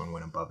that this one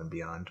went above and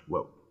beyond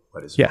what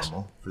is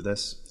normal for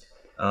this.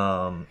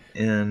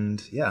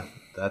 And yeah,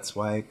 that's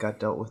why it got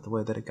dealt with the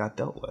way that it got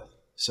dealt with.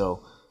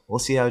 So we'll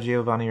see how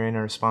Giovanni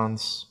Reyna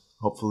responds.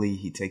 Hopefully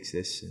he takes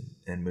this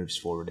and moves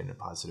forward in a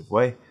positive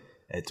way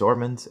at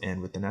Dortmund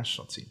and with the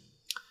national team.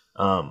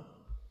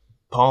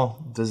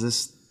 Paul, does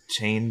this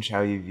change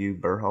how you view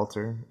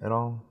Berhalter at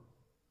all?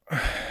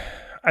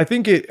 I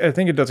think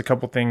it does a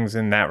couple things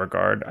in that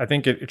regard. I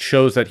think it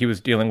shows that he was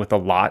dealing with a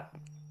lot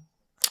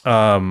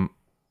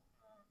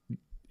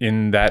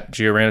in that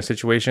Gio Reyna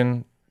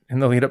situation in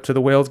the lead up to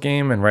the Wales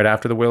game and right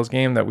after the Wales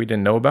game that we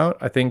didn't know about.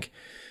 I think,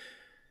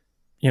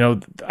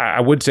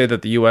 I would say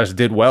that the U.S.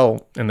 did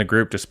well in the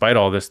group despite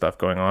all this stuff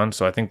going on.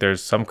 So I think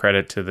there's some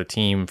credit to the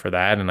team for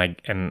that,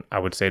 and I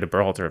would say to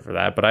Berhalter for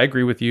that. But I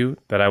agree with you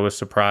that I was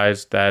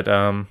surprised that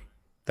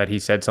that he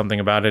said something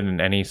about it in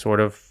any sort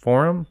of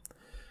forum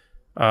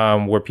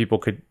where people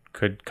could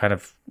kind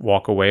of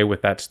walk away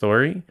with that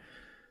story.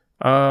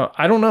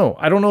 I don't know.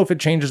 I don't know if it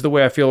changes the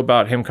way I feel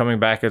about him coming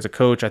back as a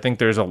coach. I think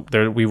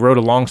we wrote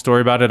a long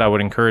story about it. I would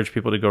encourage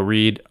people to go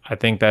read. I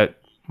think that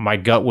my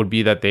gut would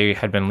be that they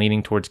had been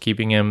leaning towards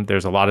keeping him.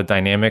 There's a lot of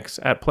dynamics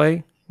at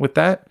play with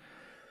that,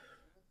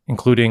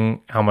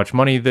 including how much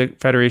money the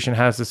federation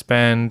has to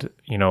spend,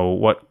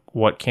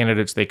 what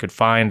candidates they could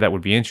find that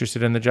would be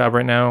interested in the job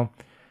right now.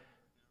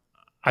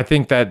 I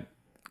think that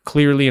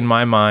clearly in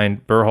my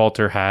mind,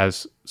 Berhalter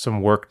has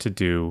some work to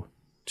do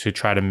to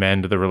try to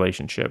mend the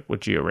relationship with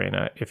Gio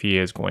Reyna if he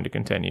is going to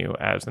continue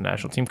as the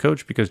national team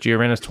coach, because Gio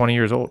Reyna is 20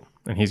 years old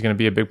and he's going to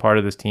be a big part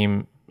of this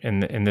team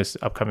in this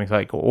upcoming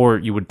cycle, or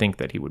you would think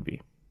that he would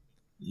be.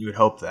 You would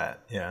hope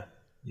that, yeah.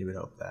 You would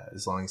hope that,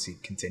 as long as he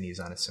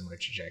continues on a similar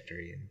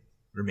trajectory and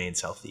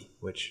remains healthy,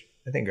 which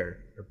I think are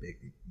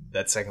big.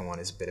 That second one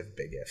is a bit of a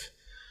big if.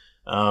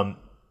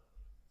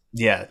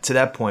 Yeah, to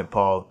that point,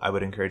 Paul, I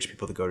would encourage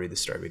people to go read the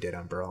story we did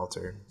on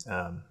Berhalter.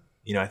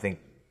 I think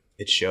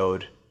it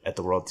showed at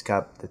the World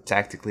Cup that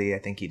tactically, I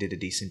think he did a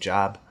decent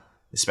job,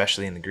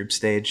 especially in the group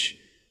stage.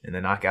 In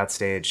the knockout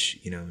stage,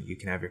 you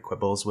can have your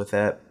quibbles with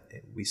it.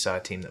 We saw a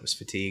team that was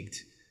fatigued.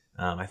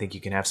 I think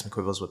you can have some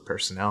quibbles with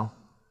personnel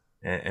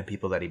and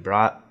people that he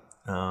brought,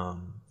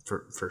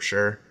 for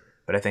sure.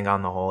 But I think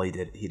on the whole, he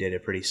did a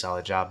pretty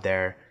solid job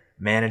there.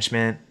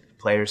 Management,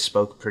 players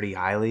spoke pretty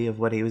highly of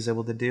what he was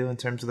able to do in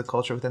terms of the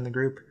culture within the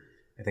group.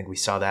 I think we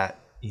saw that,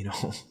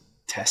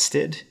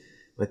 tested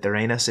with the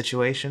Reyna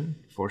situation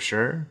for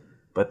sure.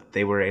 But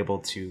they were able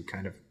to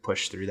kind of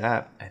push through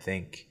that, I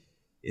think,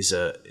 is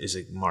a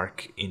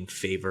mark in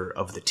favor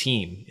of the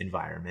team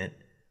environment.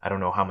 I don't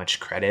know how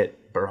much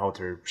credit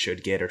Berhalter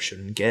should get or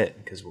shouldn't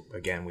get, because,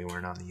 again, we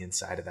weren't on the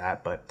inside of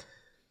that. But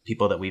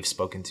people that we've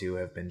spoken to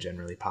have been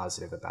generally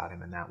positive about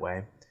him in that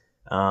way.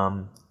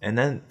 And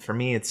then for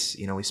me, it's,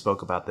 we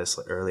spoke about this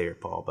earlier,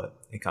 Paul, but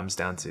it comes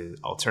down to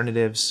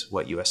alternatives,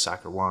 what U.S.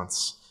 soccer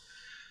wants,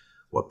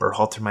 what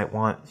Berhalter might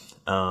want.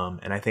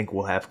 And I think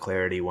we'll have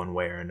clarity one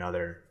way or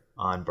another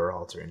on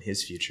Berhalter and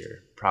his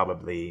future,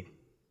 probably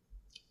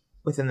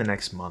within the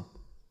next month,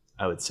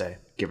 I would say,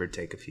 give or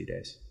take a few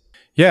days.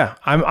 Yeah,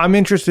 I'm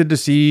interested to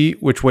see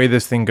which way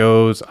this thing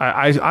goes.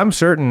 I'm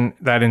certain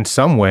that in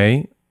some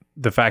way,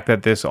 the fact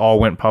that this all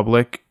went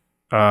public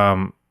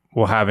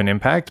will have an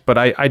impact. But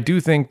I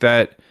do think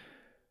that,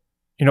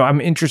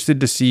 I'm interested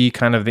to see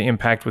kind of the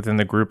impact within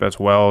the group as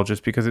well,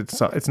 just because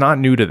it's not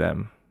new to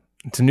them.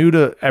 It's new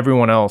to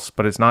everyone else,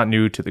 but it's not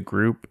new to the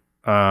group.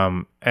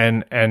 I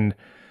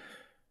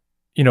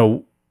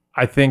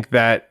think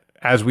that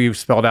as we've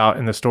spelled out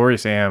in the story,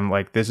 Sam,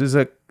 like this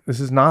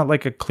is not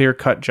like a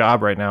clear-cut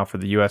job right now for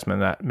the U.S.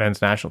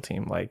 men's national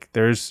team. Like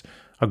there's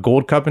a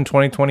Gold Cup in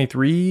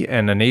 2023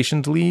 and a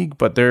Nations League,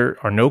 but there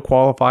are no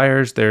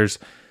qualifiers. There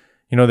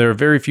are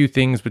very few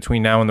things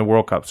between now and the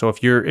World Cup. So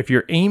if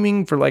you're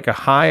aiming for like a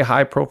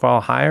high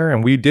profile hire,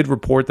 and we did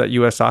report that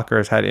U.S. soccer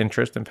has had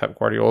interest in Pep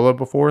Guardiola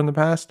before in the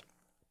past,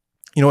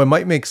 it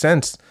might make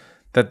sense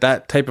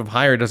that type of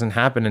hire doesn't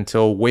happen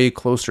until way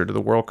closer to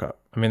the World Cup.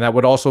 I mean,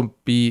 there'd also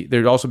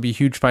be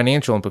huge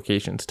financial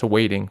implications to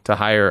waiting to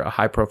hire a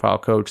high profile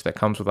coach that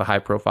comes with a high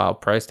profile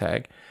price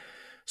tag.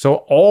 So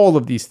all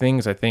of these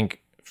things, I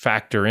think,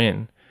 factor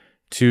in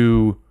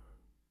to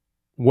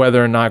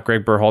whether or not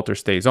Greg Berhalter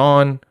stays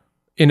on,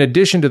 in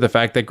addition to the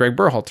fact that Greg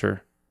Berhalter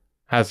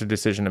has a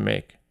decision to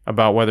make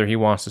about whether he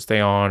wants to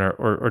stay on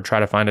or try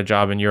to find a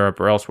job in Europe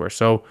or elsewhere.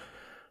 So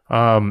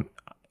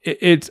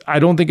I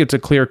don't think it's a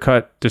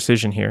clear-cut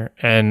decision here,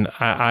 and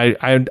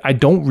I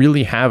don't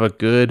really have a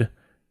good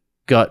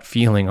gut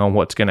feeling on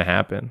what's going to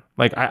happen.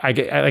 Like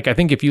I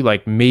think if you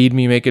made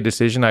me make a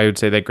decision, I would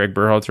say that Greg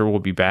Berhalter will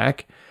be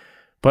back,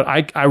 but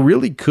I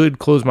really could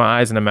close my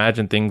eyes and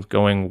imagine things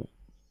going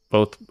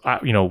both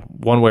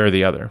one way or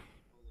the other.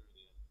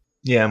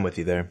 Yeah, I'm with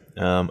you there.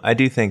 I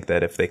do think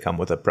that if they come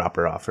with a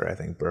proper offer, I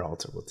think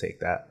Berhalter will take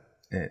that.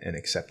 and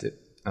accept it.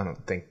 I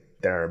don't think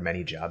there are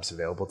many jobs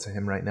available to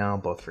him right now,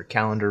 both for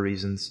calendar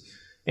reasons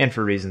and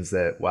for reasons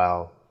that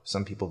while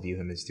some people view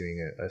him as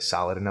doing a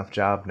solid enough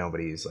job,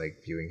 nobody's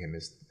like viewing him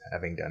as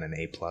having done an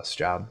A+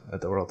 job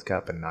at the World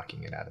Cup and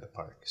knocking it out of the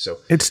park. So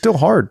it's still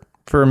hard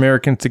for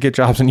Americans to get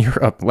jobs in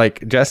Europe.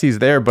 Like Jesse's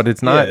there, but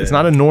it's not it's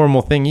not a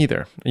normal thing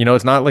either. You know,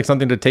 it's not like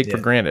something to take for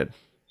granted.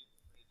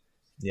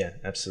 Yeah,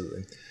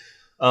 absolutely.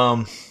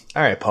 All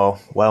right, Paul.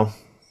 Well,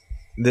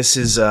 this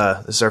is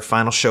our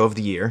final show of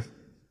the year.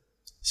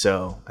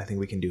 So I think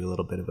we can do a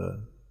little bit of a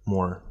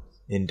more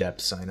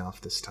in-depth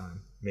sign-off this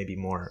time. Maybe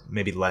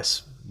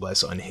less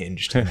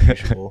unhinged than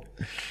usual.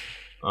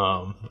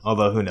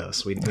 Although who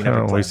knows? We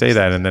never we say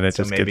that and then it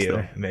just maybe gets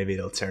there. Maybe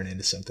it'll turn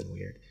into something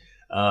weird.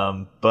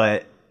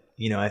 But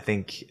you know, I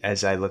think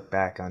as I look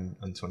back on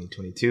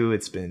 2022,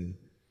 it's been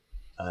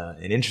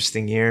an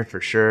interesting year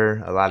for sure.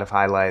 A lot of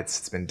highlights.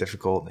 It's been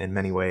difficult in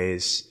many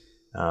ways.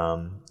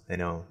 I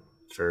know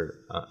for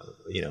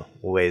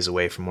ways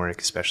away from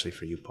work, especially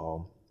for you,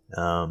 Paul.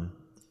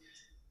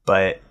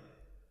 But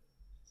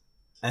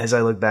as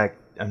I look back,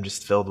 I'm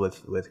just filled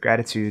with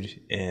gratitude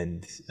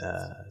and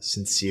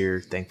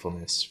sincere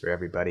thankfulness for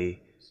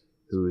everybody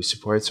who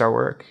supports our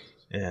work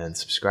and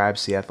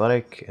subscribes to The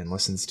Athletic and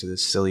listens to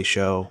this silly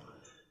show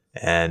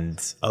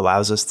and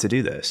allows us to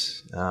do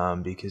this,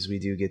 because we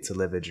do get to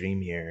live a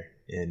dream here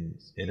in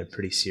a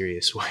pretty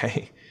serious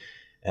way.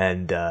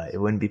 And it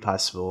wouldn't be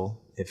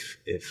possible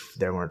if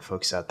there weren't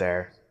folks out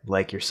there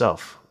like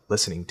yourself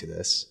listening to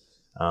this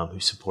who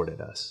supported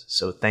us.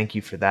 So thank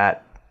you for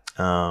that.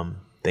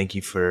 Thank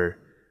you for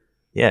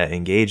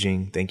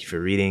engaging. Thank you for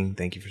reading.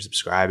 Thank you for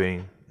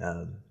subscribing.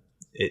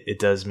 It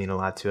does mean a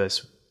lot to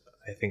us.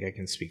 I think I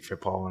can speak for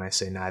Paul when I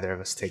say neither of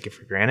us take it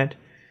for granted.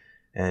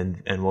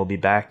 And we'll be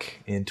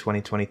back in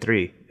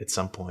 2023 at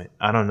some point.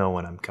 I don't know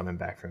when I'm coming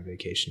back from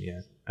vacation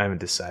yet. I haven't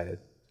decided.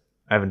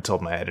 I haven't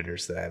told my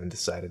editors that I haven't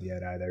decided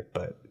yet either,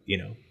 but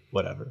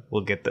whatever.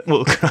 We'll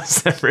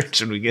cross that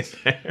bridge when we get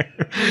there.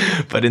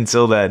 But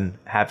until then,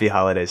 happy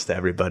holidays to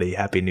everybody.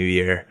 Happy New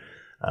Year.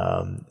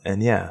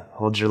 And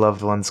hold your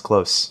loved ones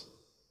close.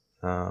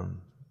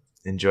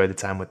 Enjoy the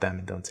time with them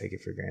and don't take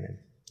it for granted.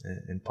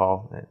 And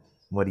Paul,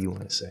 what do you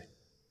want to say?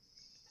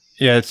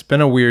 Yeah, it's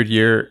been a weird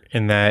year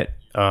in that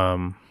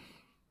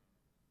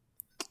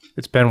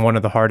it's been one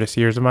of the hardest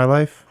years of my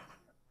life,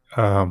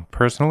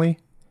 personally,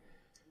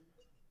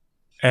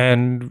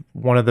 and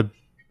one of the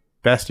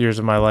best years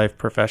of my life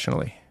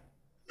professionally.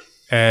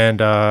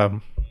 And I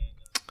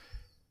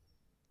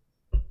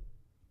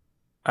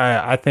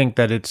think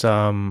that it's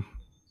I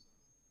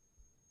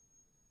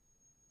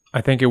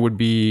think it would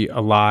be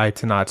a lie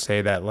to not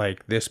say that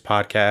like this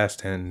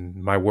podcast and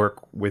my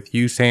work with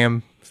you,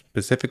 Sam,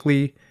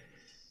 specifically,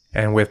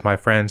 and with my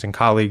friends and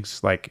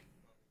colleagues like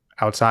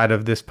outside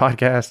of this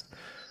podcast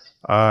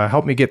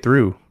helped me get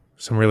through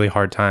some really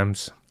hard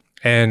times.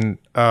 And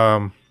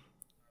I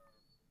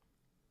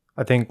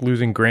think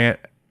losing Grant,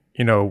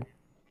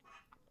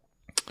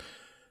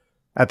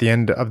 at the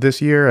end of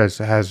this year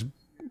has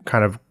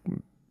kind of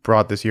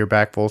brought this year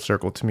back full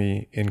circle to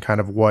me in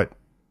kind of what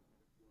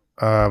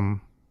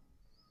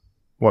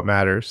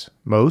matters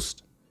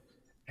most.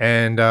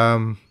 And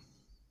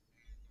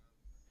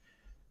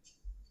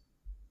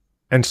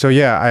so,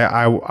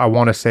 I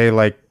want to say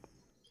like,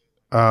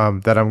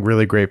 that I'm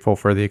really grateful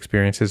for the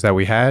experiences that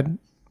we had.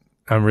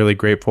 I'm really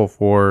grateful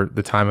for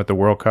the time at the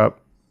World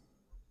Cup.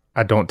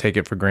 I don't take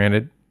it for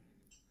granted.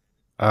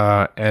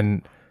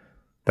 And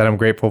that I'm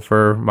grateful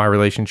for my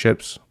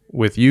relationships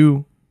with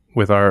you,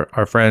 with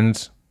our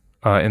friends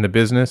in the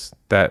business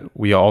that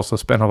we also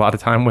spent a lot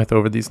of time with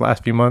over these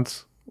last few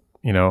months,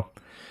 and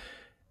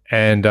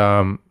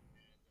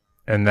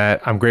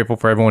that I'm grateful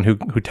for everyone who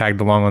tagged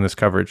along on this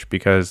coverage,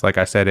 because like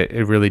I said,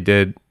 it really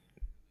did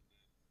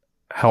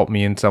help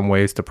me in some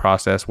ways to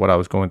process what I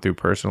was going through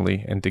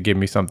personally and to give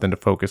me something to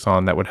focus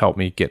on that would help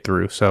me get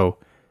through. So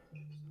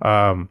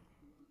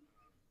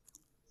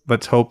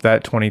let's hope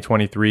that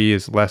 2023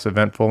 is less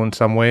eventful in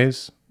some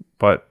ways,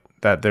 but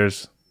that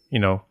there's,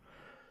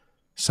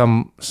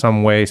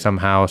 some way,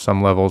 somehow,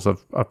 some levels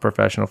of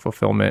professional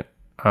fulfillment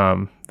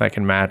that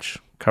can match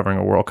covering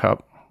a World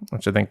Cup,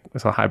 which I think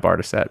is a high bar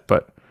to set,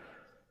 but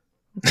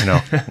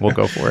we'll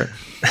go for it.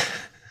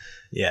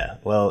 Yeah.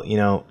 Well,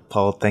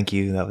 Paul, thank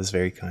you. That was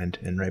very kind,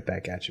 and right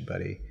back at you,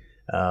 buddy.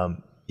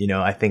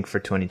 I think for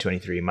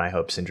 2023, my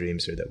hopes and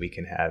dreams are that we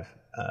can have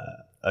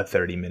a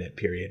 30-minute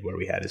period where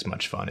we had as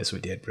much fun as we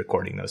did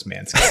recording those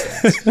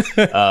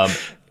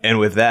Manscaped. And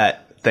with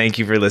that, thank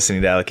you for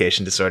listening to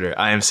Allocation Disorder.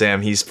 I am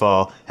Sam. He's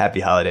Paul. Happy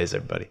holidays,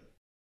 everybody.